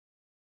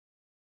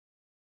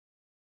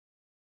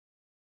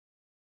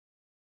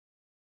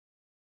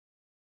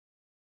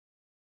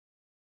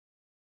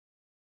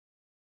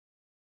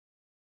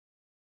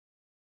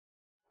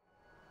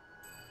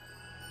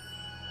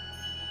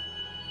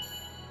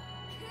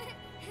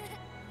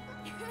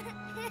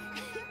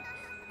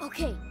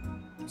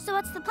So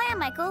what's the plan,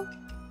 Michael?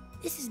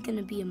 This is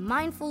gonna be a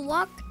mindful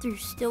walk through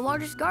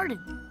Stillwater's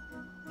garden.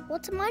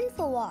 What's a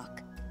mindful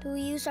walk? Do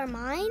we use our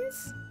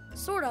minds?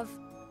 Sort of.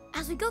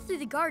 As we go through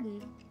the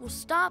garden, we'll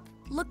stop,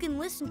 look, and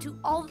listen to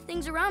all the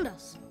things around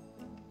us.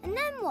 And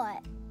then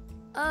what?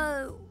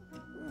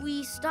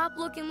 We stop,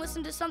 look, and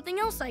listen to something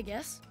else, I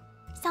guess.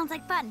 Sounds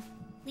like fun.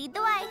 Lead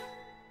the way.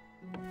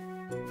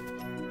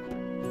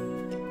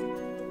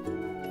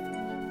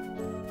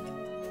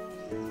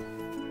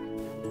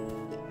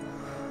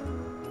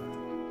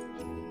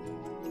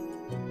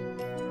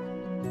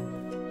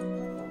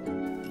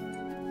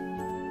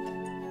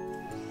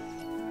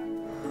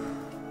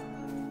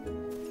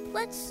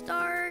 Let's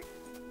start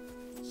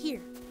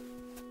here.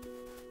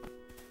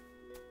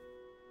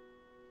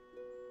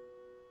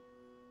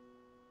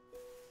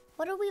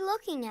 What are we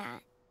looking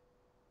at?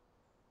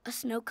 A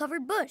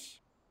snow-covered bush.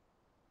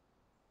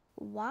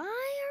 Why are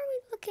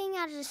we looking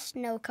at a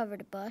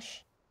snow-covered bush?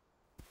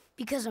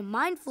 Because a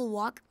mindful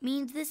walk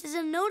means this is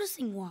a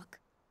noticing walk.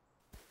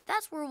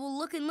 That's where we'll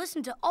look and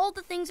listen to all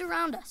the things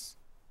around us.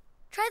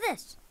 Try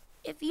this.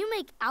 If you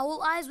make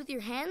owl eyes with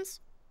your hands,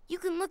 you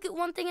can look at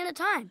one thing at a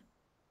time.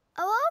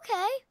 Oh,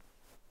 okay.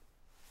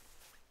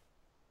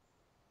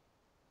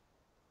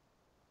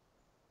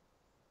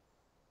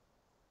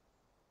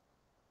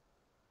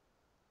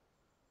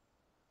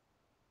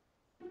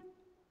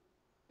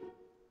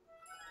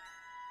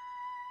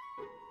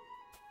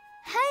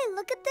 Hey,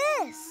 look at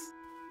this.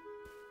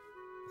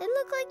 They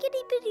look like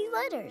itty-bitty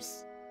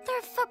letters.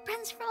 They're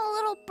footprints from a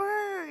little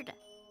bird.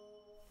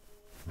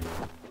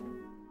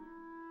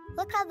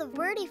 Look how the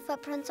birdie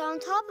footprints are on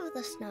top of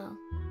the snow,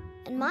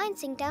 and mine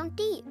sink down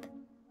deep.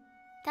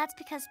 That's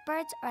because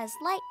birds are as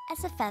light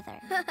as a feather.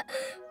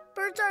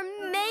 Birds are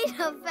made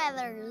of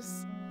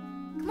feathers.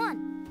 Come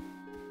on.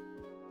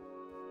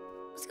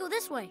 Let's go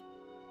this way.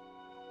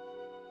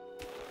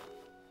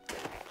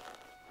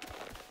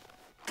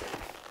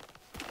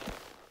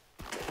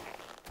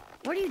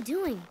 What are you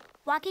doing?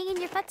 Walking in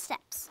your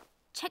footsteps.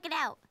 Check it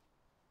out.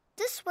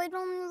 This way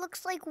only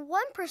looks like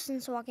one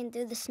person's walking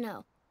through the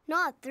snow,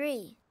 not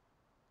three.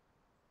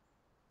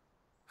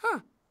 Huh,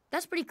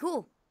 that's pretty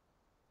cool.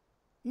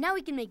 Now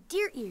we can make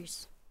deer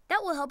ears.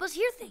 That will help us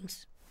hear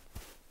things.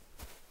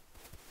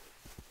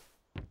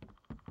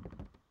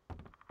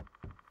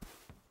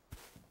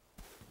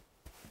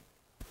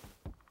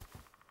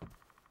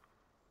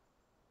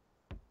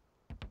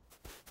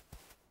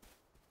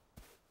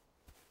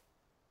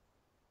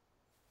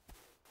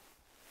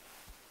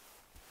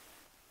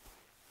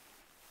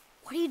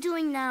 What are you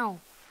doing now?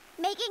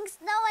 Making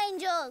snow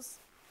angels.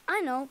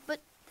 I know, but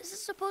this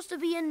is supposed to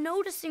be a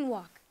noticing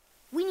walk.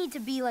 We need to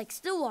be like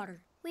Stillwater.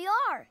 We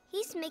are.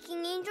 He's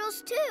making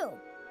angels too.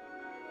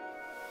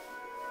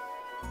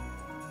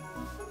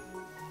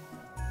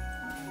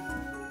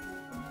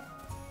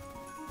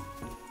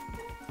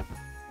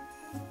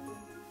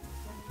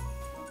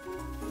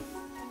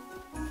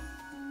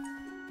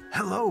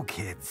 Hello,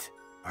 kids.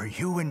 Are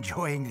you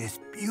enjoying this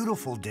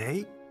beautiful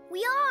day?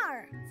 We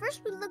are.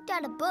 First we looked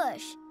at a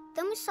bush,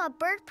 then we saw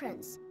bird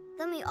prints,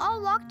 then we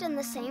all walked in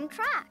the same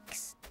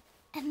tracks.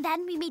 And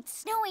then we made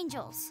snow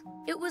angels.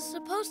 It was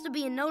supposed to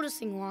be a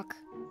noticing walk.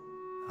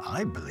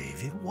 I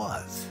believe it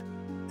was,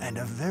 and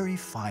a very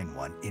fine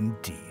one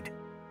indeed.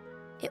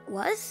 It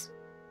was?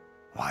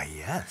 Why,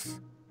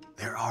 yes.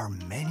 There are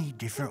many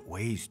different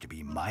ways to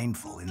be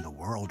mindful in the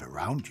world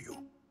around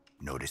you.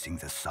 Noticing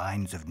the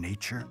signs of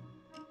nature,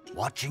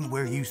 watching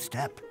where you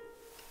step,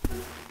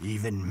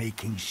 even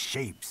making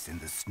shapes in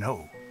the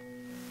snow.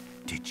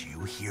 Did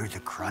you hear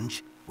the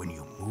crunch when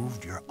you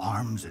moved your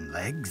arms and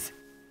legs?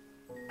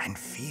 And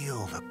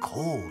feel the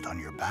cold on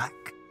your back?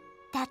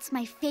 That's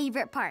my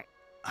favorite part.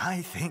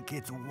 I think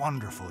it's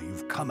wonderful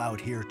you've come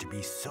out here to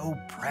be so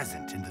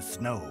present in the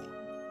snow.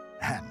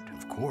 And,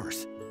 of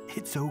course,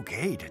 it's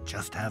okay to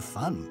just have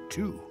fun,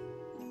 too.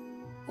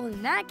 Well,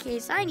 in that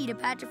case, I need a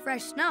patch of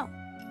fresh snow.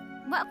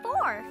 What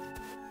for?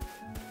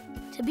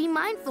 To be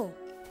mindful.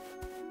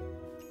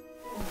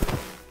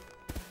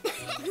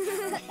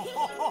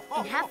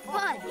 And have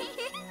fun.